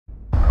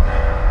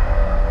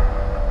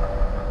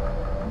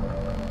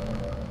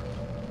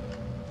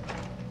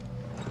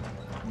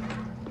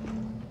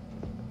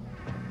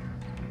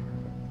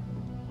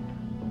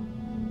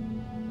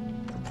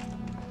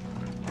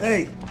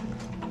Hey,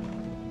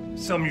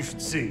 something you should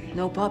see.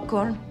 No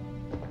popcorn?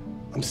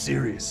 I'm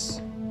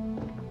serious.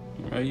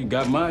 Well, you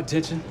got my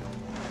attention.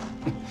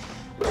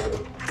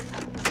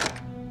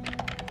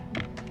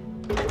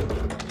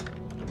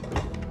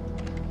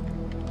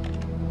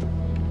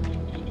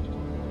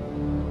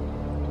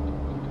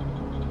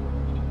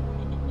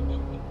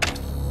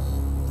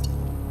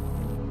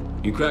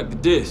 You cracked the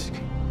disc.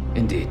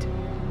 Indeed.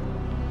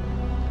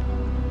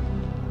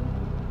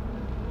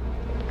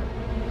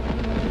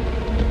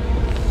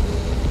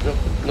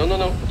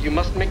 No. You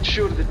must make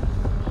sure that...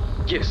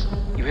 Yes,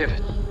 you have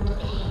it.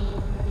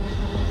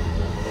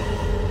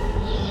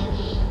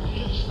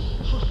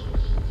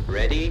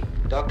 Ready,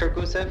 Dr.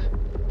 Gusev?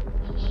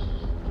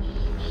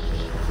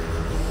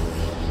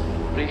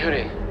 Bring her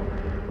in.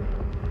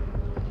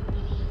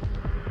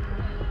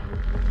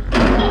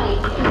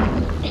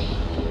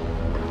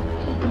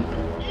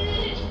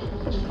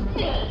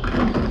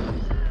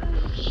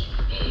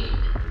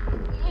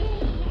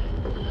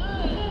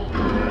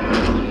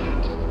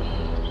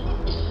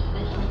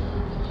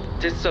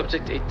 Test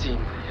subject 18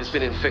 has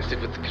been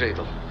infected with the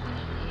Cradle.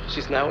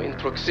 She's now in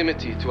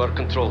proximity to our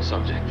control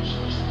subject.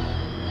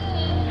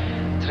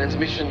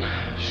 Transmission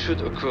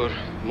should occur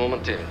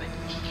momentarily.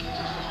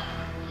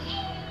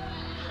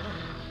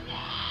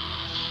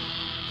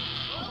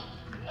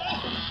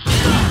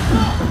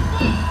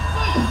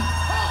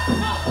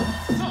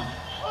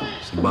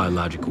 It's a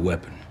biological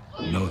weapon.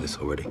 You know this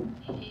already.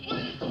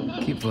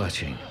 Keep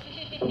watching.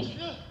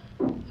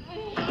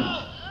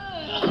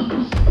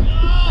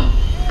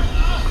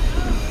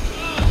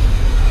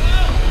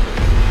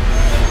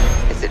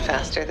 Is it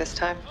faster this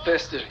time?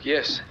 Faster,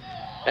 yes.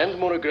 And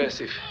more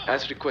aggressive,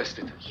 as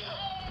requested.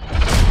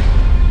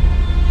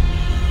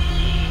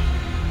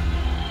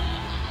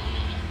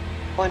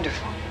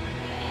 Wonderful.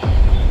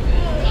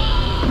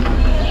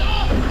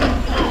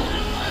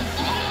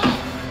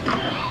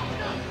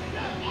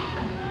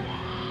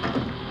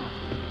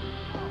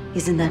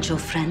 Isn't that your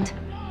friend?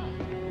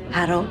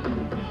 Harrow?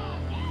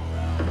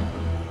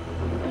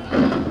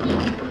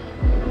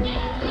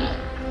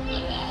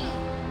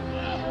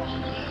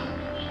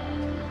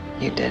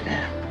 You did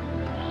it.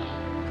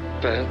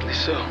 Apparently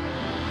so.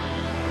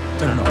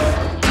 Turn it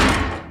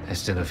off. There's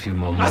still a few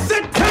more I minutes.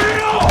 said turn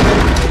it off!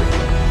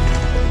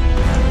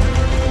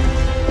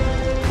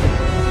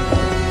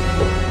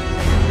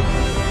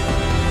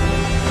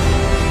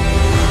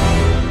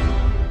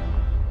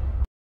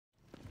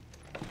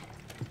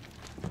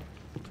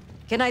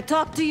 Can I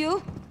talk to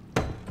you?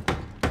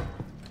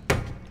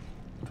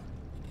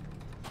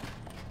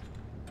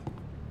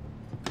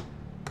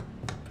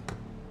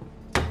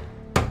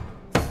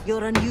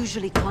 You're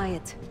unusually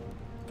quiet.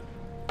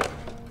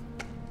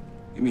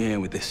 Give me a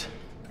hand with this.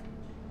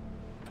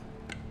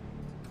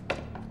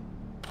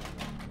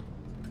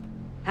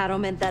 Harrow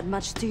meant that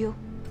much to you?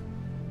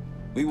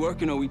 We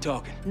working or we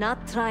talking?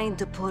 Not trying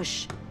to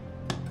push.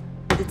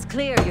 But it's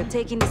clear you're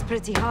taking this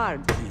pretty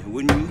hard. Yeah,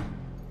 wouldn't you?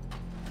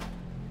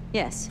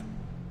 Yes.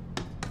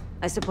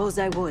 I suppose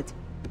I would.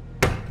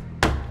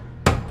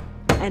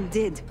 And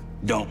did.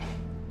 Don't.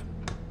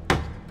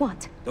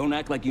 What? Don't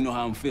act like you know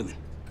how I'm feeling.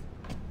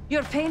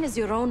 Your pain is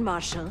your own,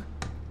 Marshal.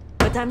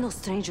 But I'm no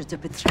stranger to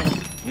betrayal.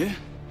 Yeah?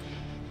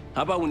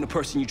 How about when the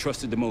person you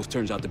trusted the most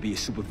turns out to be a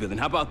supervillain?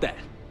 How about that?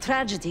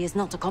 Tragedy is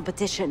not a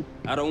competition.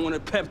 I don't want a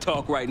pep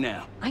talk right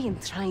now. I am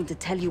trying to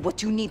tell you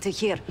what you need to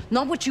hear,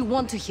 not what you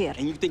want to hear.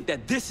 And you think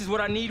that this is what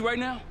I need right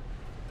now?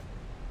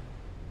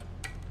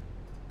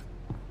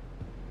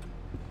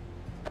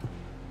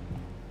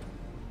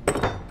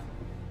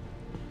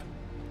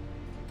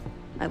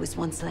 I was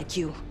once like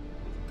you.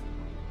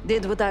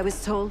 Did what I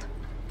was told.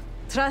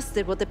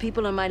 Trusted what the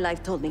people in my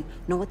life told me.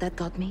 Know what that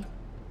got me?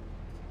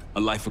 A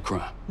life of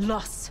crime.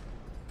 Loss.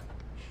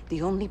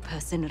 The only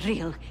person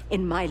real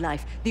in my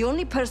life. The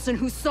only person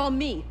who saw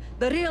me.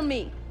 The real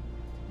me.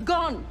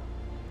 Gone.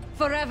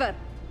 Forever.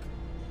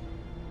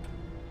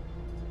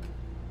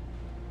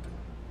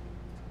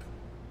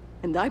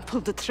 And I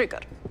pulled the trigger.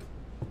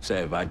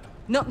 Sav,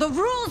 No, the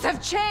rules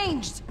have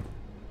changed!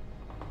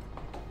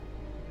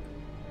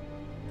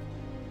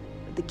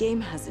 But the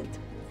game hasn't.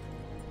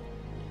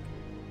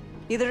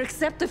 Either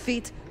accept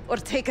defeat or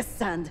take a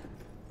stand.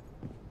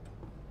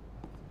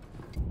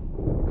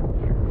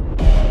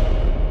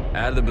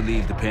 Adler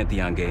believed the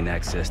Pantheon gained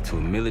access to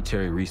a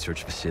military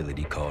research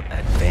facility called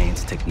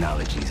Advanced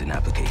Technologies and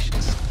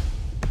Applications.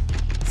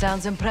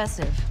 Sounds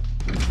impressive.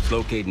 It's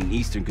located in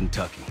eastern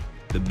Kentucky.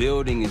 The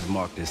building is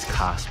marked as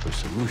Cosper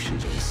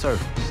Solutions on the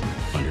surface.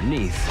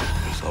 Underneath,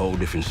 it's a whole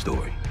different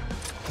story.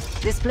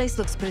 This place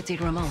looks pretty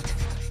remote.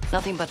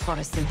 Nothing but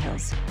forests and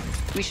hills.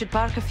 We should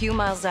park a few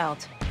miles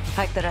out,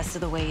 hike the rest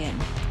of the way in.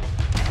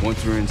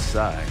 Once we're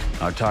inside,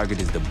 our target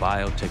is the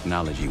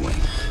biotechnology wing.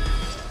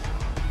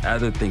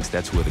 Adler thinks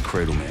that's where the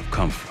Cradle may have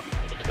come from.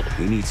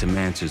 We need some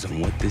answers on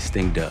what this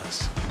thing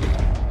does.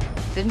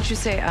 Didn't you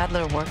say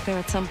Adler worked there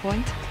at some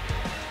point?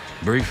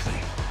 Briefly,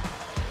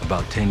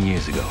 about 10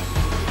 years ago.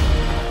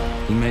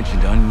 He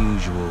mentioned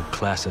unusual,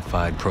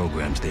 classified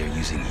programs there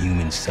using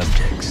human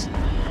subjects.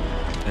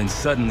 And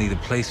suddenly the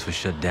place was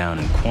shut down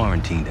and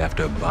quarantined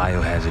after a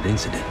biohazard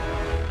incident.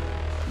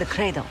 The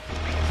Cradle.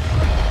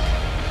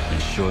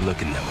 It's sure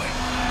looking that way.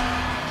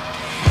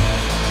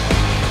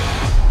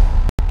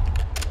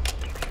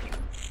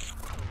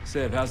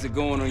 Seb, how's it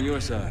going on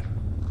your side?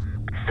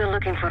 Still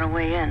looking for a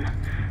way in.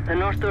 The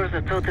north doors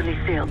are totally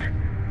sealed.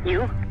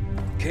 You?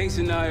 Case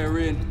and I are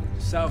in.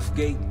 South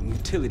gate,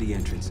 utility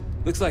entrance.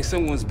 Looks like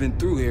someone's been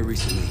through here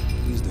recently.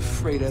 Used the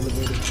freight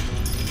elevator.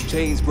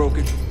 Chains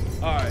broken.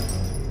 All right,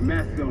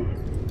 mask on.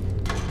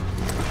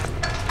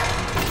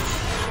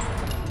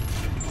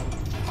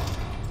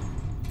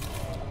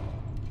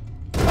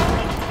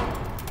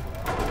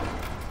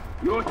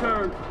 Your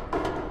turn.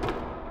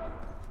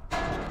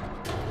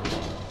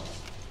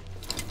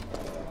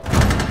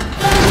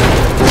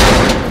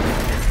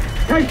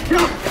 Hey,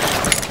 stop!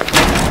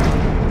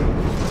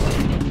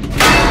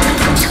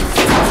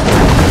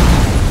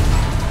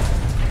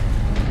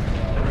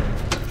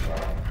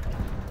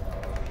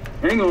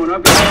 Hang on,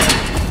 I've got...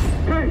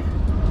 Hey!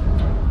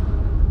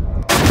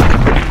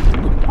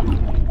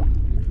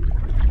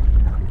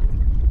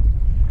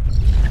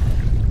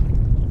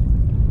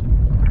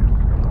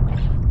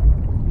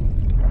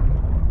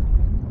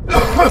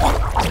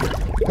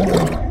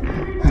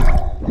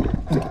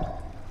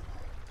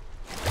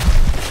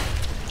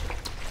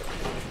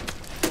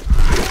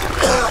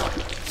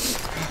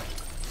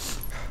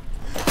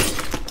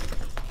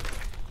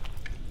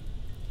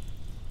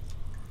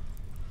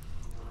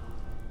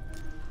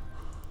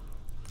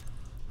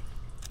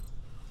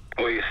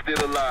 Well, you're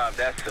still alive,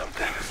 that's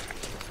something.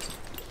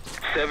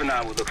 Seven and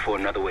I will look for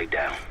another way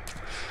down.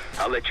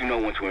 I'll let you know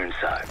once we're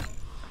inside.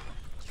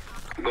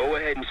 Go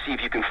ahead and see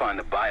if you can find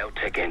the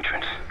biotech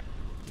entrance.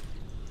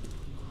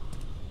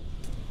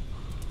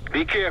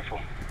 Be careful.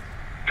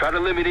 Try to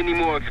limit any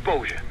more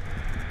exposure.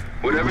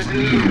 Whatever's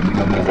needed.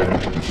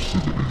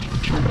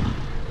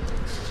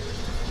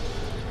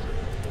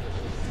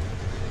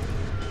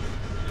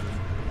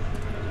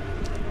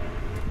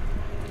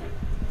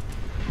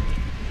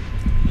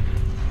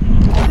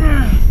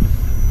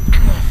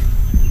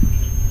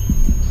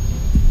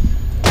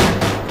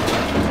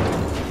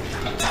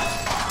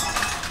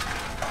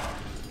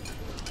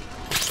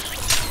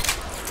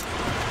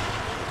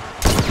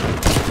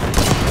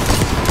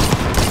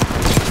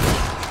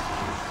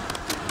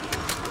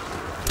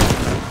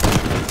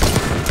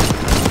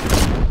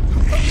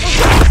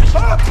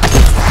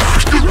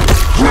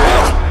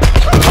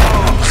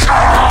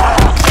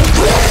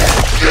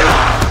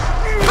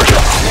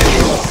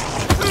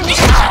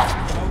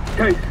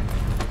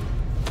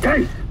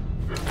 Case!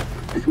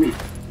 It's me.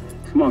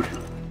 It's Marshall.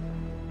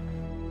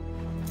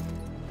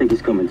 I think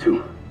he's coming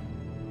too.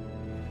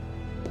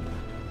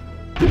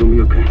 You're gonna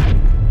be okay.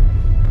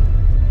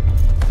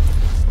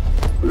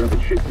 Whatever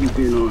trip you've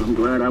been on, I'm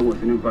glad I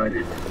wasn't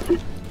invited.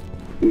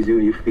 Easy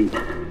on your feet.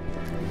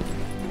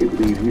 Can't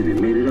believe you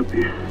even made it up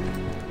here.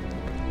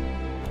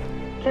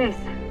 Case.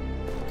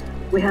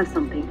 We have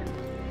something.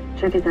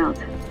 Check it out.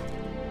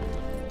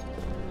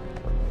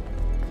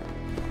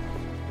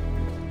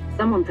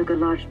 Someone took a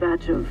large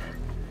batch of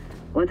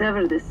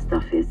whatever this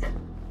stuff is.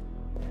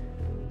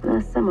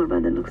 Somewhere by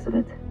the looks of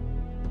it.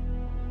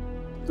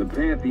 The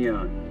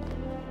Pantheon.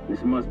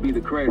 This must be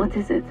the Cradle. What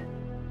is it?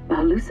 A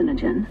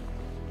hallucinogen?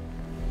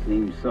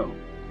 Seems so.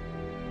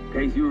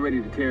 Case, you were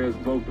ready to tear us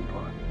both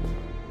apart.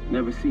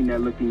 Never seen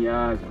that look in your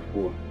eyes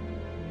before.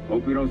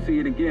 Hope we don't see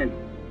it again.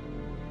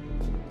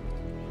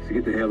 So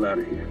get the hell out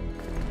of here.